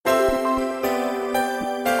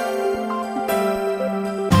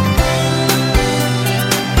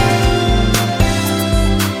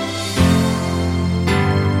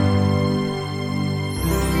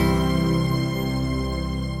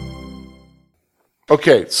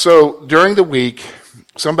Okay, so during the week,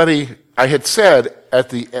 I had said at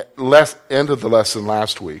the end of the lesson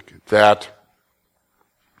last week that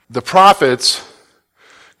the prophets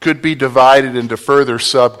could be divided into further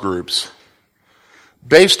subgroups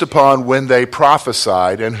based upon when they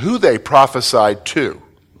prophesied and who they prophesied to,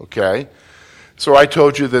 okay? So I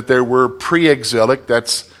told you that there were pre-exilic,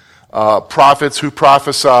 that's prophets who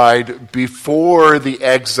prophesied before the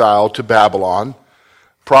exile to Babylon,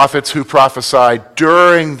 prophets who prophesied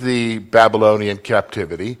during the Babylonian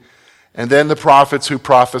captivity, and then the prophets who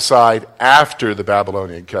prophesied after the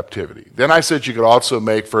Babylonian captivity. Then I said you could also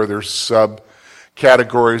make further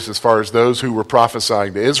subcategories as far as those who were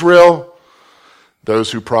prophesying to Israel,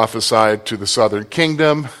 those who prophesied to the southern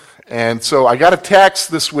kingdom. And so I got a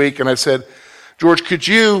text this week and I said, George, could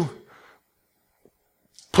you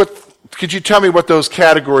tell me what those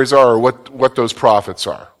categories are or what those prophets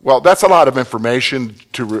are? Well, that's a lot of information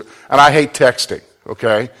and I hate texting,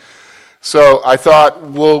 okay? So I thought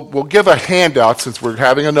we'll give a handout since we're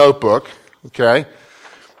having a notebook, okay?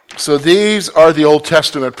 So these are the Old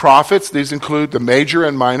Testament prophets. These include the major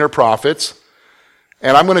and minor prophets.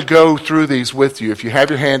 And I'm going to go through these with you. If you have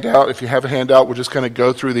your handout, we'll just kind of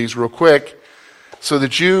go through these real quick so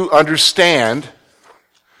that you understand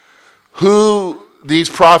who these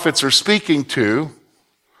prophets are speaking to,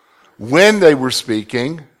 when they were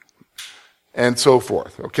speaking, and so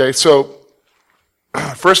forth. Okay, so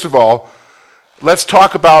first of all, let's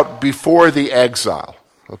talk about before the exile.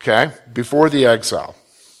 Okay, before the exile.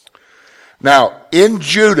 Now, in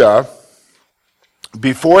Judah,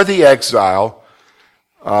 before the exile,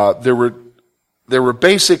 there were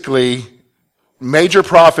basically major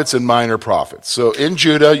prophets and minor prophets. So in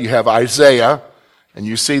Judah, you have Isaiah, and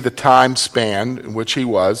you see the time span in which he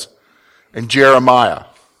was, and Jeremiah.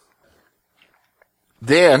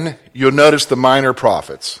 Then you'll notice the minor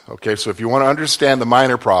prophets. Okay, so if you want to understand the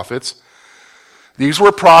minor prophets, these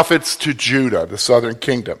were prophets to Judah, the southern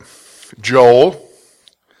kingdom. Joel,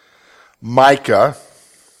 Micah,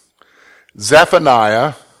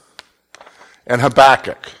 Zephaniah, and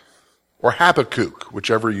Habakkuk, or Habakkuk,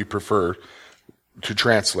 whichever you prefer to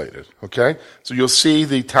translate it, okay? So you'll see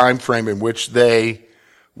the time frame in which they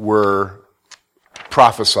were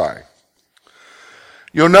prophesying.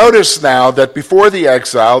 You'll notice now that before the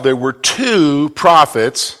exile, there were two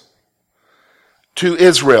prophets to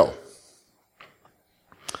Israel,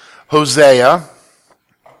 Hosea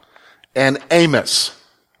and Amos,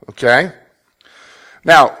 okay?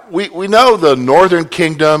 Now, we know the northern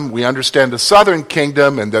kingdom, we understand the southern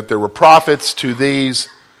kingdom, and that there were prophets to these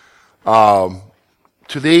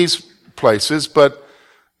places, but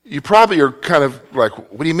you probably are kind of like,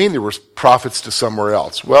 what do you mean there were prophets to somewhere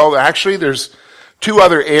else? Well, actually, there's two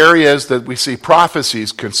other areas that we see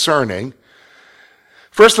prophecies concerning.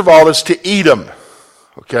 First of all, is to Edom,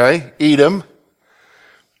 okay? Edom,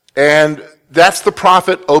 and that's the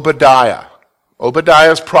prophet Obadiah.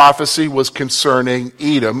 Obadiah's prophecy was concerning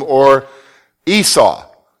Edom, or Esau.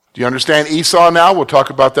 Do you understand Esau now? We'll talk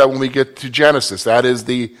about that when we get to Genesis. That is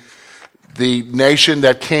the nation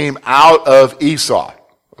that came out of Esau,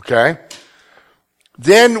 okay?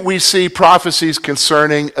 Then we see prophecies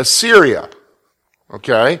concerning Assyria,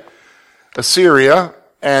 okay? Assyria,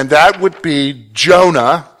 and that would be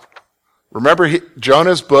Jonah. Remember,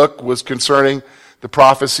 Jonah's book was concerning the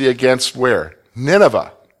prophecy against where?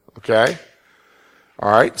 Nineveh, okay? All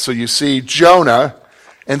right, so you see Jonah,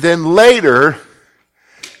 and then later,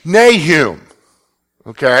 Nahum,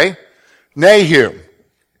 okay? Nahum,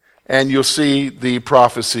 and you'll see the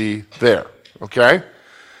prophecy there, okay?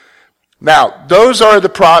 Now, those are the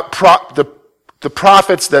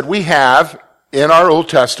prophets that we have in our Old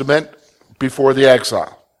Testament before the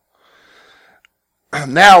exile.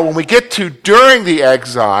 Now, when we get to during the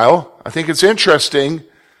exile, I think it's interesting,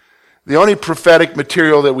 the only prophetic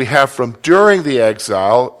material that we have from during the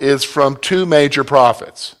exile is from two major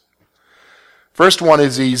prophets. First one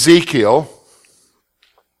is Ezekiel,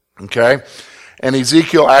 okay? And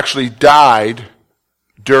Ezekiel actually died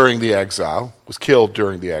during the exile, was killed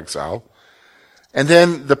during the exile. And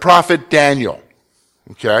then the prophet Daniel,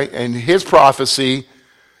 okay? And his prophecy,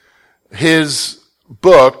 his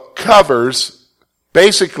book covers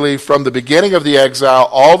basically from the beginning of the exile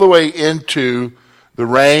all the way into the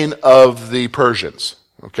reign of the Persians,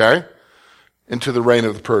 okay? Into the reign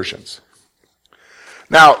of the Persians.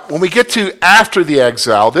 Now, when we get to after the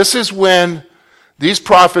exile, this is when these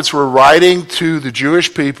prophets were writing to the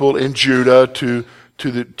Jewish people in Judah, to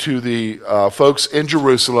the folks in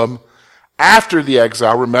Jerusalem after the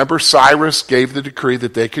exile. Remember, Cyrus gave the decree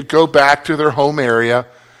that they could go back to their home area,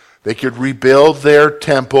 they could rebuild their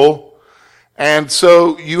temple, And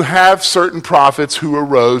so you have certain prophets who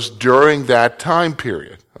arose during that time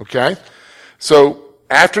period, okay? So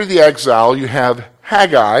after the exile, you have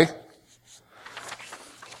Haggai,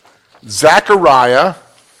 Zechariah,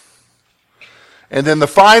 and then the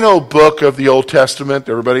final book of the Old Testament,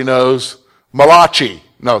 everybody knows, Malachi,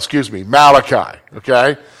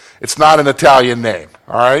 okay? It's not an Italian name,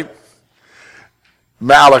 all right?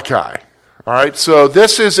 Malachi, all right? So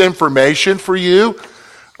this is information for you.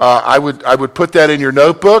 I would put that in your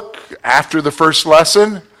notebook after the first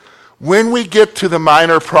lesson. When we get to the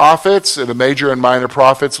minor prophets and the major and minor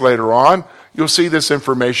prophets later on, you'll see this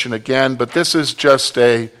information again, but this is just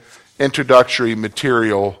a introductory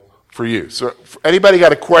material for you. So anybody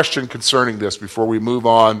got a question concerning this before we move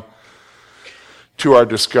on to our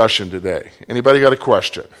discussion today? Anybody got a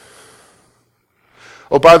question?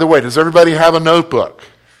 Oh, by the way, does everybody have a notebook?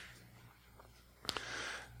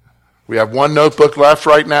 We have one notebook left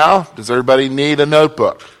right now. Does everybody need a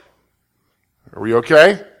notebook? Are we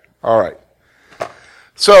okay? All right.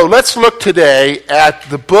 So let's look today at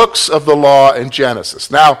the books of the law in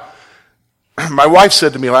Genesis. Now, my wife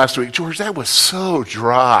said to me last week, George, that was so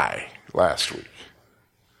dry last week.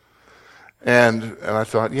 And I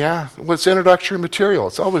thought, yeah, well, it's introductory material.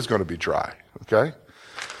 It's always going to be dry, okay?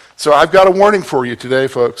 So I've got a warning for you today,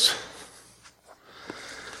 folks.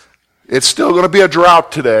 It's still going to be a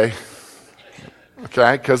drought today,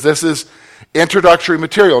 okay? Because this is introductory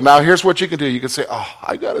material. Now, here's what you can do. You can say, oh,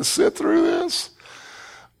 I got to sit through this.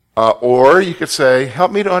 Or you could say,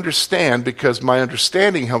 help me to understand, because my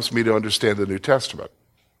understanding helps me to understand the New Testament.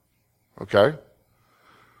 Okay?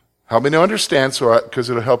 Help me to understand,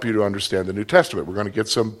 because it'll help you to understand the New Testament. We're going to get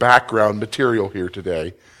some background material here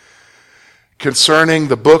today concerning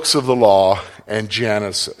the books of the law and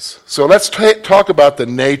Genesis. So let's talk about the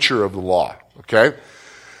nature of the law. Okay?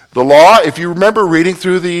 The law, if you remember reading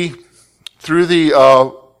through the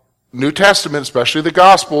New Testament, especially the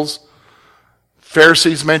Gospels,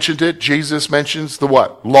 Pharisees mentioned it. Jesus mentions the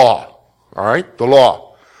what? Law. All right? The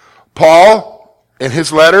law. Paul, in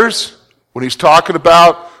his letters, when he's talking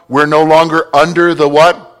about we're no longer under the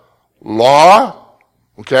what? Law.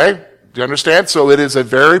 Okay? Do you understand? So it is a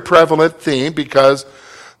very prevalent theme because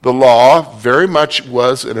the law very much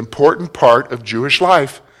was an important part of Jewish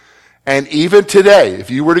life. And even today, if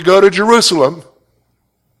you were to go to Jerusalem,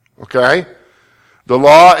 okay, the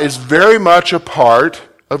law is very much a part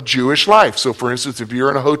of Jewish life. So for instance, if you're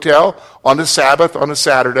in a hotel on the Sabbath, on a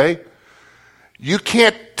Saturday, you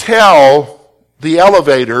can't tell the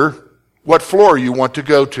elevator what floor you want to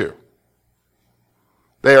go to.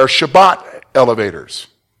 They are Shabbat elevators.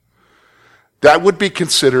 That would be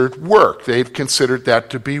considered work. They've considered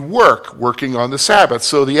that to be work, working on the Sabbath.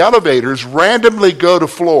 So the elevators randomly go to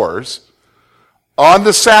floors on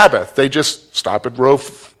the Sabbath. They just stop at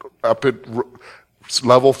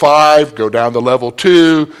level 5, go down to level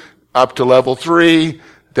 2, up to level 3,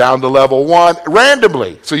 down to level 1,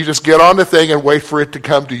 randomly. So you just get on the thing and wait for it to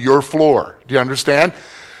come to your floor. Do you understand?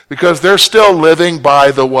 Because they're still living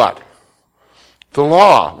by the what? The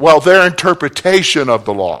law. Well, their interpretation of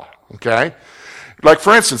the law. Okay? Like,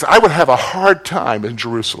 for instance, I would have a hard time in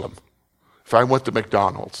Jerusalem if I went to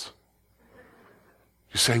McDonald's.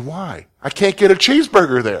 You say, why? I can't get a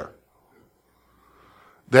cheeseburger there.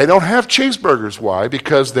 They don't have cheeseburgers. Why?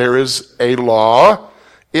 Because there is a law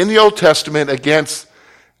in the Old Testament against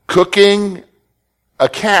cooking a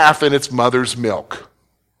calf in its mother's milk.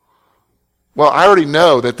 Well, I already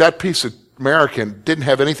know that piece of American didn't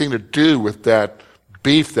have anything to do with that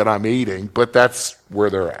beef that I'm eating, but that's where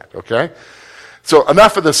they're at, okay? So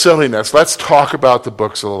enough of the silliness. Let's talk about the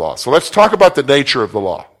books of the law. So let's talk about the nature of the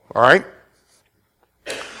law, all right?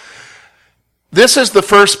 This is the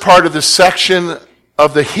first part of the section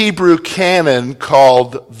of the Hebrew canon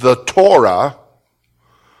called the Torah,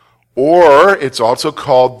 or it's also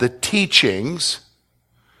called the teachings,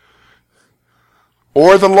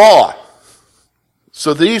 or the law.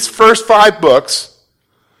 So these first 5 books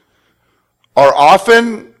are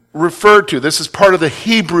often referred to, this is part of the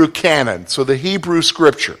Hebrew canon, so the Hebrew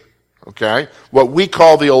scripture, okay? What we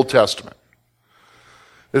call the Old Testament.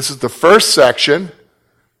 This is the first section,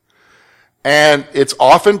 and it's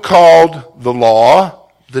often called the law,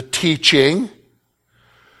 the teaching,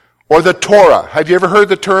 or the Torah. Have you ever heard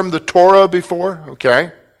the term the Torah before?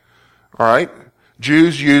 Okay. All right.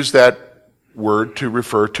 Jews use that word to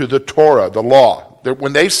refer to the Torah, the law.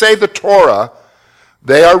 When they say the Torah,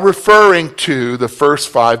 they are referring to the first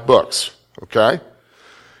 5 books. Okay.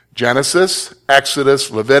 Genesis, Exodus,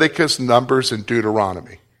 Leviticus, Numbers, and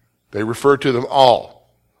Deuteronomy. They refer to them all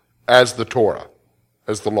as the Torah,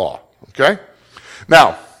 as the law. Okay?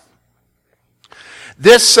 Now,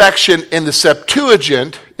 This section in the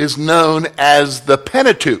Septuagint is known as the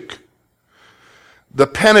Pentateuch. The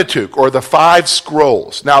Pentateuch, or the 5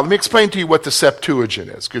 scrolls. Now, let me explain to you what the Septuagint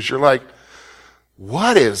is, because you're like,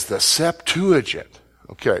 what is the Septuagint?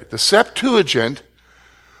 Okay, the Septuagint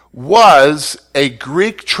was a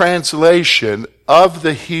Greek translation of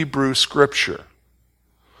the Hebrew Scripture.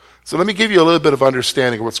 So let me give you a little bit of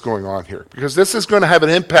understanding of what's going on here, because this is going to have an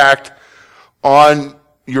impact on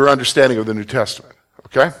your understanding of the New Testament,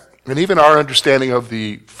 okay? And even our understanding of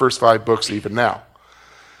the first 5 books even now.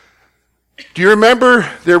 Do you remember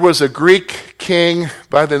there was a Greek king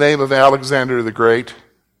by the name of Alexander the Great?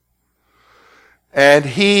 And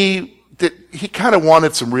he kind of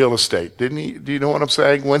wanted some real estate, didn't he? Do you know what I'm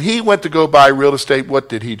saying? When he went to go buy real estate, what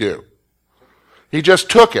did he do? He just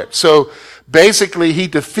took it. So basically he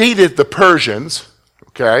defeated the Persians,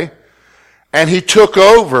 okay? And he took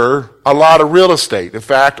over a lot of real estate. In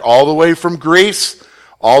fact, all the way from Greece,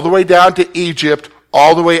 all the way down to Egypt,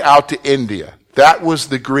 all the way out to India. That was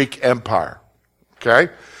the Greek Empire,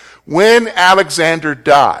 okay? When Alexander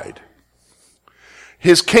died,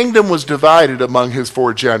 his kingdom was divided among his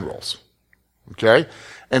 4 generals, okay?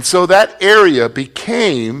 And so that area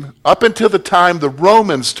became, up until the time the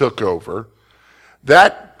Romans took over,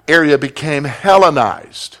 that area became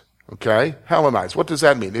Hellenized, okay? Hellenized. What does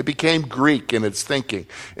that mean? It became Greek in its thinking,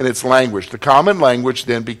 in its language. The common language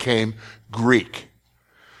then became Greek.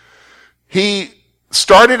 He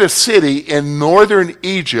started a city in northern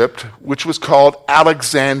Egypt, which was called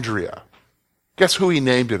Alexandria. Guess who he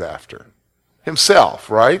named it after? Himself,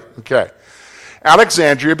 right? Okay.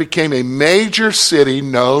 Alexandria became a major city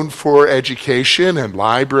known for education and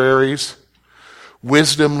libraries,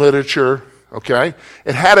 wisdom literature, okay?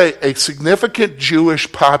 It had a significant Jewish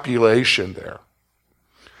population there.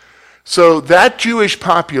 So that Jewish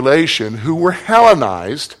population, who were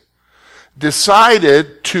Hellenized,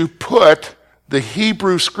 decided to put the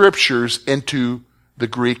Hebrew Scriptures into the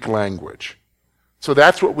Greek language. So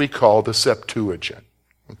that's what we call the Septuagint,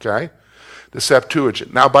 okay? The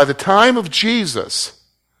Septuagint. Now, by the time of Jesus,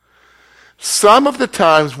 some of the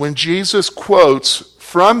times when Jesus quotes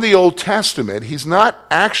from the Old Testament, he's not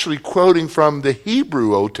actually quoting from the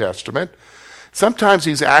Hebrew Old Testament. Sometimes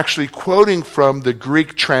he's actually quoting from the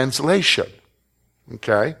Greek translation,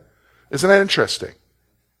 okay? Isn't that interesting?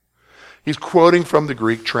 He's quoting from the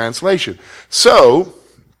Greek translation. So,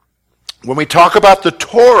 when we talk about the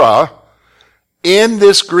Torah in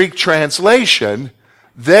this Greek translation,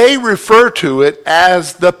 they refer to it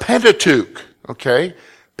as the Pentateuch, okay?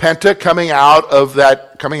 Penta coming out of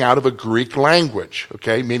a Greek language,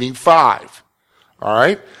 okay, meaning 5. All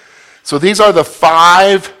right? So these are the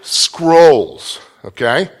 5 scrolls,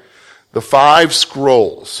 okay? The 5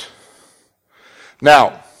 scrolls.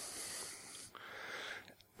 Now,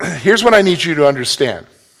 here's what I need you to understand.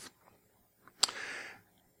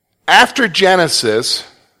 After Genesis,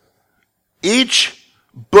 each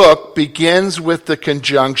book begins with the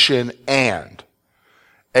conjunction and,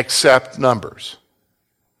 except Numbers.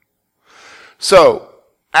 So,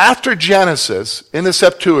 after Genesis, in the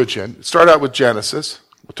Septuagint, start out with Genesis.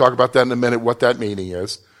 We'll talk about that in a minute, what that meaning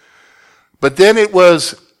is. But then it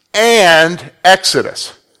was and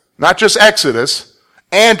Exodus. Not just Exodus,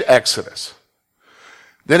 and Exodus.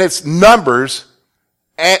 Then it's Numbers,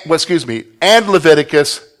 and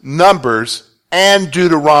Leviticus, Numbers, and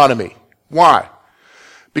Deuteronomy. Why?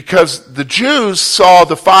 Because the Jews saw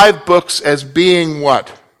the 5 books as being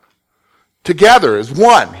what? Together, as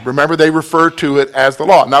one. Remember, they referred to it as the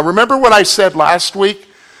law. Now, remember what I said last week?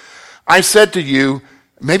 I said to you,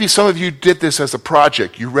 maybe some of you did this as a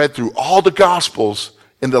project. You read through all the Gospels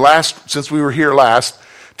since we were here last,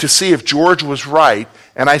 to see if George was right.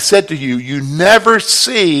 And I said to you, you never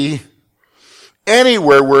see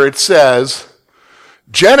anywhere where it says,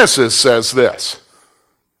 Genesis says this.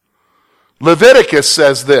 Leviticus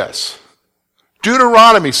says this.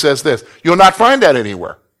 Deuteronomy says this. You'll not find that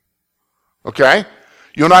anywhere. Okay?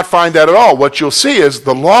 You'll not find that at all. What you'll see is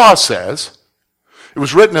the law says, it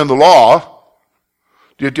was written in the law.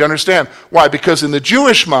 Do you understand? Why? Because in the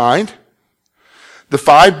Jewish mind, the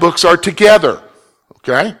 5 books are together.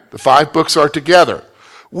 Okay? The 5 books are together.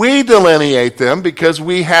 We delineate them because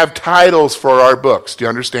we have titles for our books. Do you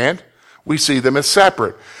understand? We see them as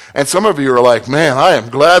separate. And some of you are like, man, I am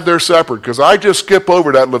glad they're separate because I just skip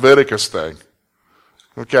over that Leviticus thing.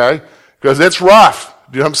 Okay? Because it's rough.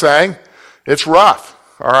 Do you know what I'm saying? It's rough.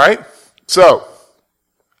 All right? So,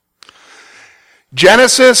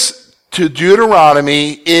 Genesis to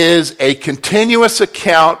Deuteronomy is a continuous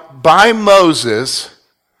account by Moses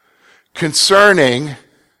concerning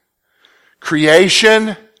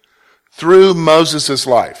creation through Moses'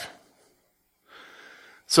 life.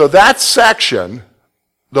 So that section,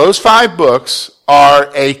 those 5 books, are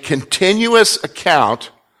a continuous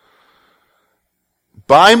account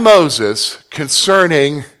by Moses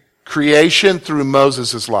concerning creation through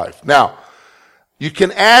Moses' life. Now, you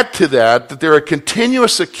can add to that they're a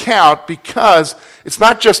continuous account because it's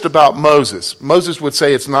not just about Moses. Moses would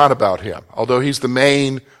say it's not about him, although he's the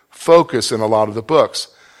main focus in a lot of the books.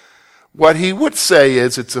 What he would say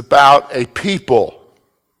is it's about a people,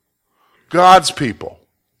 God's people,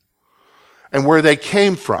 and where they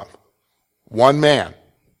came from. One man,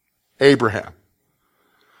 Abraham,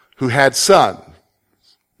 who had sons,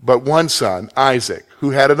 but one son, Isaac, who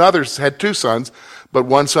had 2 sons, but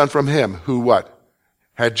one son from him, who what?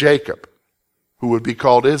 Had Jacob, who would be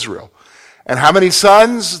called Israel. And how many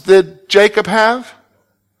sons did Jacob have?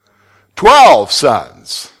 12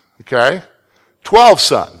 sons. Okay? 12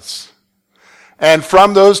 sons. And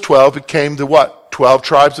from those 12, it came to what? 12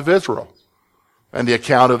 tribes of Israel. And the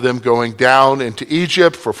account of them going down into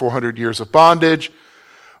Egypt for 400 years of bondage,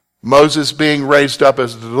 Moses being raised up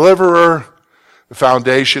as the deliverer, the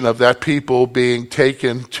foundation of that people being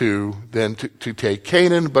taken to take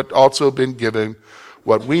Canaan, but also been given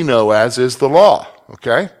what we know as is the law.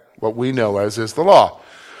 Okay? What we know as is the law.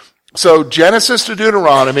 So Genesis to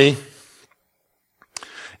Deuteronomy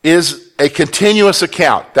is a continuous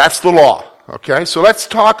account. That's the law. Okay? So let's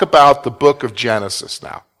talk about the book of Genesis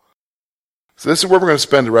now. So this is where we're going to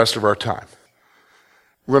spend the rest of our time.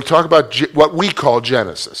 We're going to talk about what we call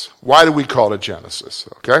Genesis. Why do we call it Genesis?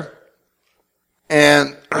 Okay?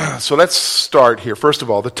 And so let's start here. First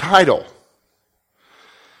of all, the title.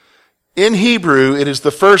 In Hebrew, it is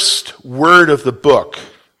the first word of the book.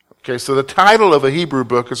 Okay, so the title of a Hebrew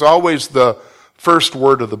book is always the first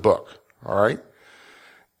word of the book. All right?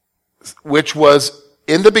 Which was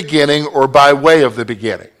in the beginning or by way of the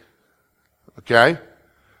beginning. Okay?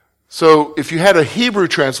 So if you had a Hebrew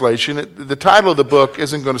translation, the title of the book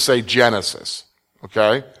isn't going to say Genesis.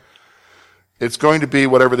 Okay? It's going to be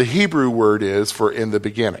whatever the Hebrew word is for in the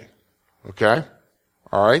beginning. Okay?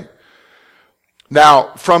 All right?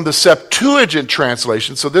 Now, from the Septuagint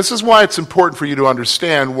translation, so this is why it's important for you to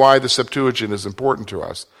understand why the Septuagint is important to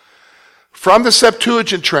us. From the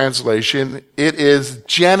Septuagint translation, it is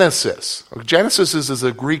Genesis. Genesis is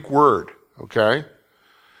a Greek word, okay?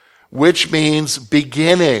 Which means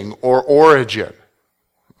beginning or origin,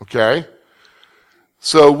 okay?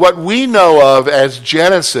 So what we know of as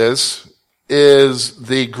Genesis is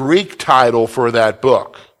the Greek title for that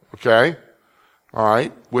book, okay? All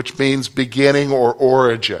right, which means beginning or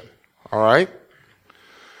origin. All right?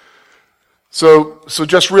 So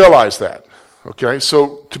just realize that. Okay?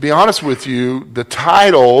 So to be honest with you, the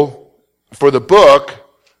title for the book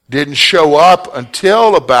didn't show up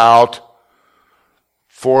until about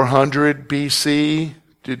 400 BC.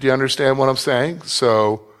 Did you understand what I'm saying?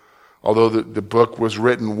 So, although the book was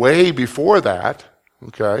written way before that,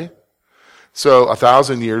 okay? So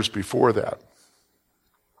 1,000 years before that.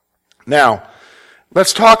 Now,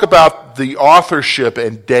 let's talk about the authorship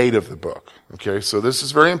and date of the book. Okay, so this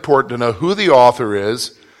is very important to know who the author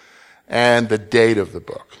is and the date of the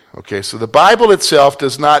book. Okay, so the Bible itself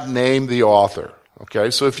does not name the author.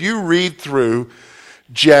 Okay, so if you read through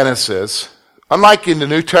Genesis, unlike in the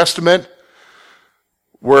New Testament,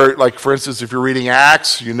 where, like, for instance, if you're reading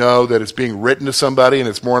Acts, you know that it's being written to somebody and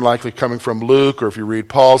it's more likely coming from Luke, or if you read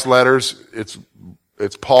Paul's letters, it's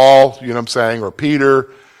Paul, you know what I'm saying, or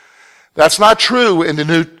Peter. That's not true in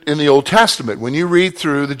the Old Testament. When you read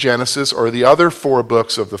through the Genesis or the other 4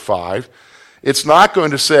 books of the 5, it's not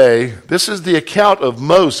going to say, this is the account of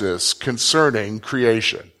Moses concerning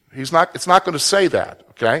creation. It's not going to say that,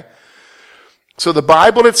 okay? So the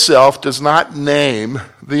Bible itself does not name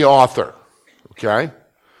the author, okay?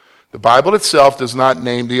 The Bible itself does not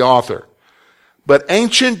name the author. But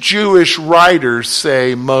ancient Jewish writers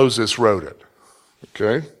say Moses wrote it,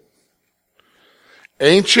 okay?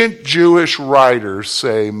 Ancient Jewish writers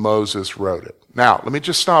say Moses wrote it. Now, let me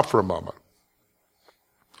just stop for a moment.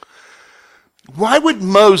 Why would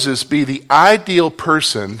Moses be the ideal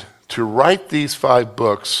person to write these 5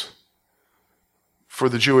 books for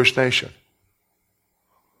the Jewish nation?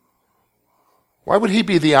 Why would he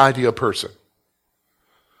be the ideal person?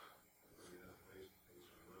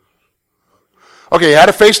 Okay, he had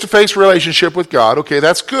a face-to-face relationship with God. Okay,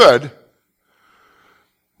 that's good.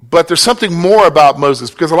 But there's something more about Moses,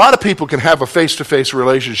 because a lot of people can have a face-to-face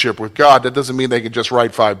relationship with God. That doesn't mean they can just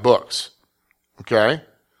write 5 books. Okay?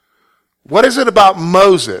 What is it about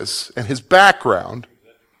Moses and his background?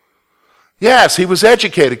 Yes, he was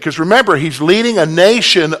educated, because remember, he's leading a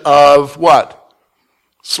nation of what?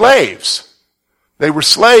 Slaves. They were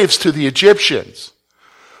slaves to the Egyptians.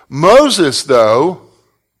 Moses, though,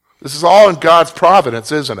 This is all in God's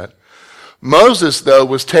providence, isn't it? Moses, though,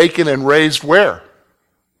 was taken and raised where?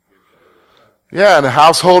 Yeah, in the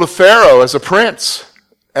household of Pharaoh as a prince.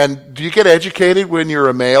 And do you get educated when you're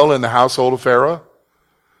a male in the household of Pharaoh?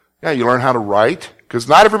 Yeah, you learn how to write. Because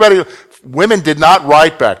not everybody, women did not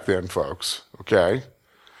write back then, folks, okay?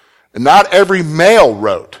 And not every male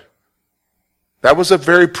wrote. That was a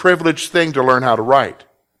very privileged thing to learn how to write,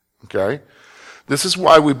 okay? This is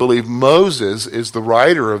why we believe Moses is the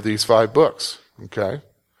writer of these 5 books, okay?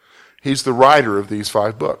 He's the writer of these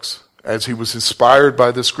 5 books, as he was inspired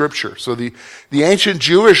by the scripture. So the ancient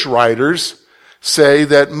Jewish writers say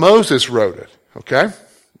that Moses wrote it, okay?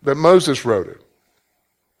 That Moses wrote it.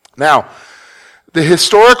 Now, the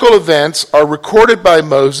historical events are recorded by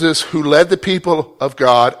Moses, who led the people of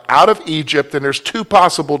God out of Egypt, and there's 2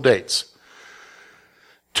 possible dates.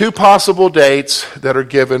 2 possible dates that are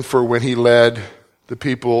given for when he led the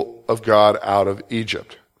people of God out of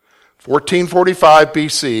Egypt. 1445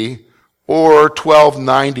 BC or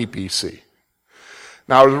 1290 BC.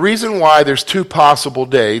 Now, the reason why there's 2 possible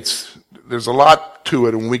dates, there's a lot to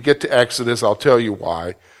it. When we get to Exodus, I'll tell you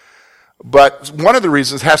why. But one of the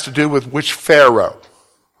reasons has to do with which Pharaoh.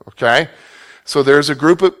 Okay? So there's a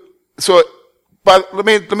group of, but let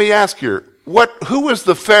me ask here, who was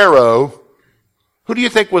the Pharaoh? Who do you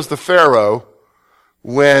think was the Pharaoh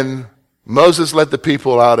when Moses led the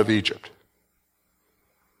people out of Egypt?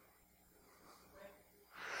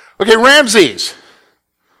 Okay, Ramses.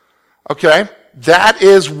 Okay, that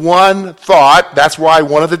is one thought. That's why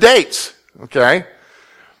one of the dates. Okay.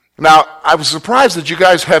 Now, I was surprised that you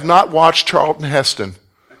guys have not watched Charlton Heston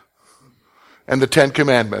and the 10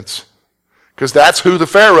 Commandments, because that's who the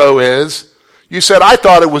Pharaoh is. You said, I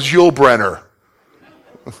thought it was Yul Brynner.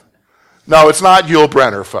 No, it's not Yul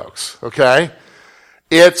Brynner, folks, okay?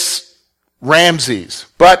 It's Ramses.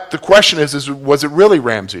 But the question is was it really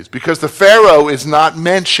Ramses? Because the Pharaoh is not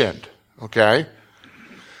mentioned, okay?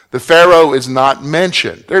 The Pharaoh is not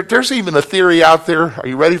mentioned. There's even a theory out there, are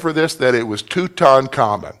you ready for this, that it was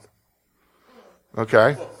Tutankhamun.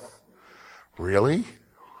 Okay? Really?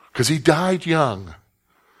 Because he died young.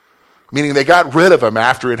 Meaning they got rid of him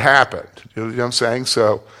after it happened. You know what I'm saying?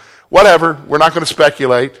 So, whatever. We're not going to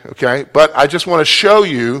speculate, okay? But I just want to show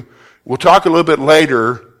you, we'll talk a little bit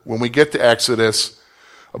later when we get to Exodus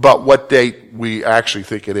about what date we actually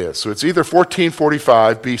think it is. So it's either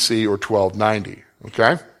 1445 BC or 1290,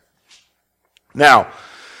 okay? Now,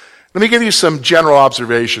 let me give you some general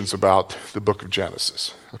observations about the book of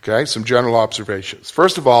Genesis, okay? Some general observations.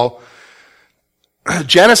 First of all,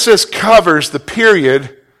 Genesis covers the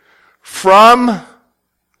period from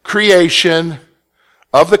creation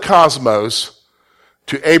of the cosmos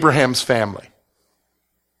to Abraham's family.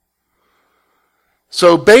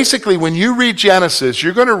 So basically, when you read Genesis,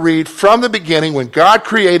 you're going to read from the beginning when God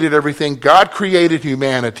created everything, God created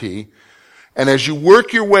humanity, and as you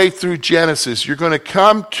work your way through Genesis, you're going to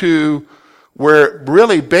come to where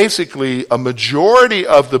really basically a majority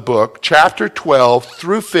of the book, chapter 12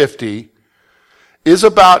 through 50, is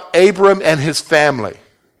about Abram and his family.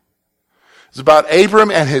 It's about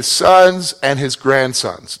Abram and his sons and his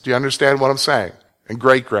grandsons. Do you understand what I'm saying? And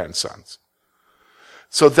great-grandsons.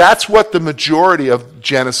 So that's what the majority of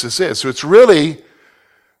Genesis is. So it's really,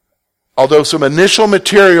 although some initial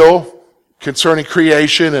material concerning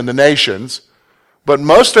creation and the nations, but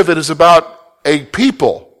most of it is about a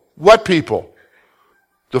people. What people?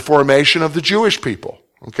 The formation of the Jewish people,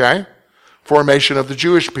 okay? Formation of the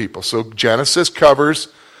Jewish people. So Genesis covers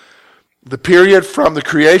the period from the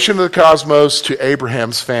creation of the cosmos to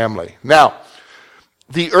Abraham's family. Now,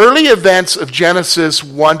 the early events of Genesis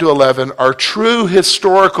 1 to 11 are true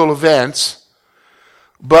historical events,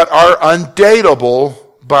 but are undatable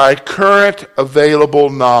by current available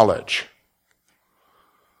knowledge.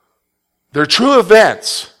 They're true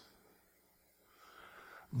events,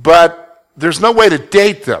 but there's no way to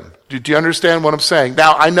date them. Do you understand what I'm saying?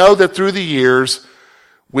 Now, I know that through the years,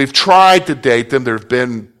 we've tried to date them. There have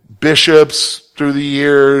been bishops through the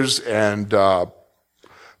years and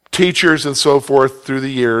teachers and so forth through the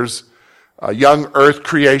years, young earth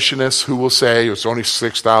creationists who will say it's only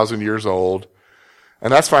 6,000 years old.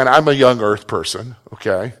 And that's fine. I'm a young earth person,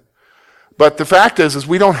 okay? But the fact is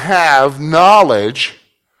we don't have knowledge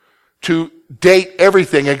to date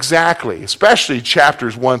everything exactly, especially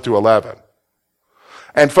chapters 1 through 11.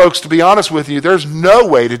 And folks, to be honest with you, there's no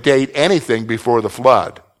way to date anything before the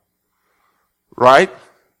flood. Right?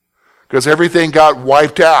 Because everything got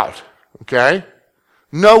wiped out. Okay?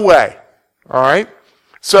 No way. All right?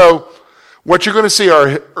 So, what you're going to see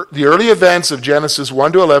are the early events of Genesis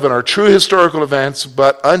 1 to 11 are true historical events,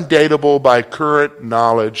 but undatable by current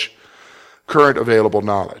knowledge current available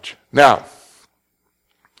knowledge. Now,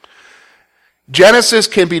 Genesis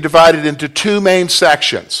can be divided into two main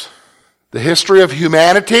sections: the history of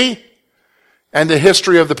humanity and the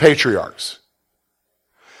history of the patriarchs.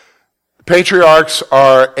 The patriarchs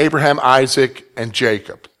are Abraham, Isaac, and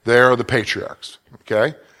Jacob. They are the patriarchs.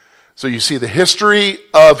 Okay? So you see the history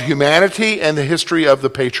of humanity and the history of the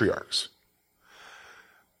patriarchs.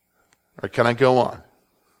 All right, can I go on?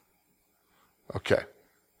 Okay.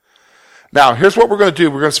 Now, here's what we're going to do.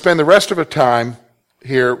 We're going to spend the rest of the time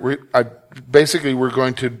here. We're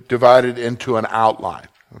going to divide it into an outline.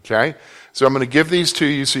 Okay? So I'm going to give these to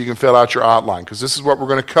you so you can fill out your outline, because this is what we're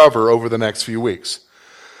going to cover over the next few weeks.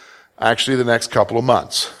 Actually, the next couple of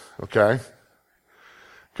months. Okay?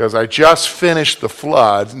 Because I just finished the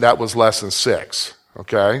flood, and that was lesson 6.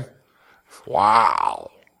 Okay?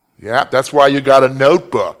 Wow. Yeah, that's why you got a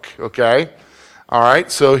notebook. Okay? All right,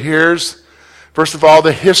 so here's, first of all,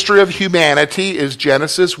 the history of humanity is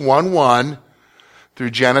Genesis 1:1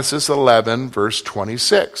 through Genesis 11, verse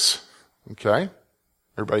 26. Okay?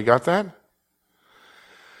 Everybody got that?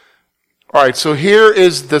 All right, so here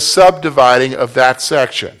is the subdividing of that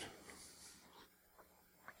section.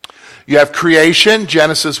 You have creation,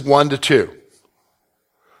 Genesis 1-2.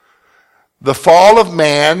 The fall of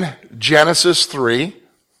man, Genesis 3.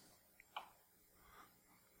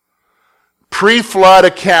 Pre-flood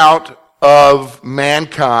account of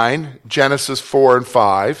mankind, Genesis 4 and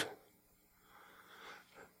 5.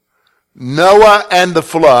 Noah and the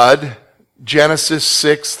flood, Genesis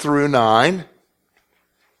 6 through 9.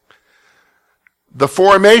 The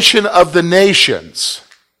formation of the nations,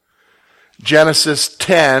 Genesis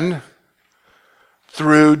 10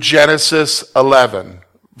 through Genesis 11,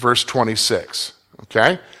 verse 26.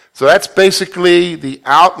 Okay? So that's basically the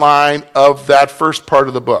outline of that first part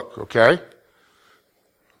of the book. Okay?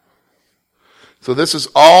 So this is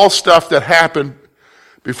all stuff that happened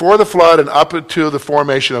before the flood and up until the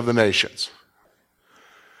formation of the nations.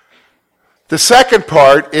 The second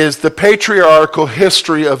part is the patriarchal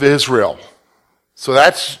history of Israel. So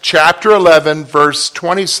that's chapter 11, verse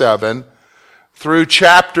 27, through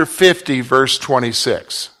chapter 50, verse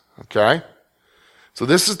 26. Okay? So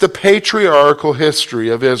this is the patriarchal history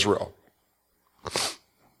of Israel.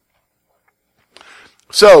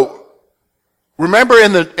 So, remember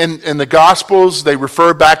in the Gospels, they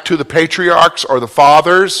refer back to the patriarchs or the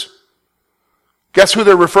fathers. Guess who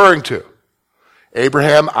they're referring to?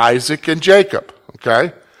 Abraham, Isaac, and Jacob.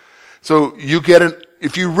 Okay? So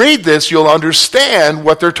if you read this, you'll understand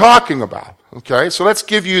what they're talking about. Okay? So let's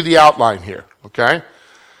give you the outline here. Okay?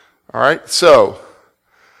 All right? So,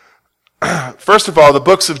 first of all, the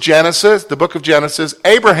book of Genesis,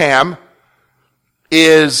 Abraham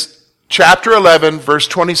is chapter 11, verse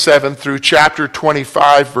 27 through chapter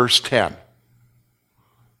 25, verse 10.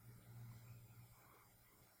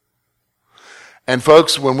 And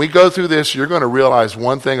folks, when we go through this, you're going to realize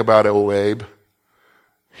one thing about old Abe.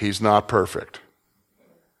 He's not perfect.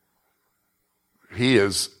 He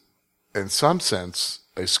is, in some sense,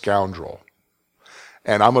 a scoundrel.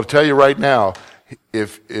 And I'm going to tell you right now,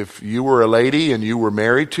 if you were a lady and you were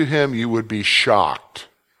married to him, you would be shocked.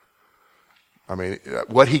 I mean,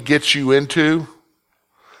 what he gets you into,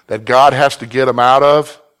 that God has to get him out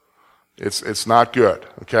of, it's not good,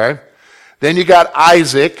 okay? Then you got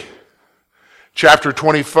Isaac, chapter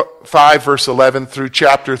 25, verse 11, through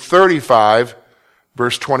chapter 35,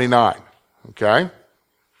 verse 29, okay?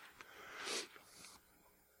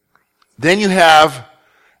 Then you have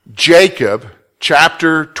Jacob,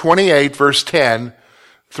 chapter 28, verse 10,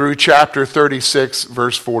 through chapter 36,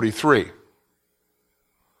 verse 43.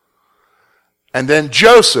 And then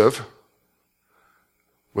Joseph,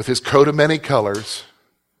 with his coat of many colors,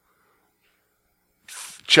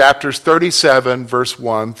 chapters 37, verse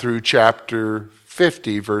 1, through chapter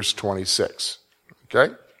 50, verse 26.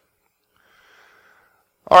 Okay?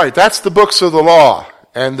 All right, that's the books of the law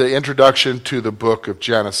and the introduction to the book of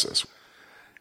Genesis.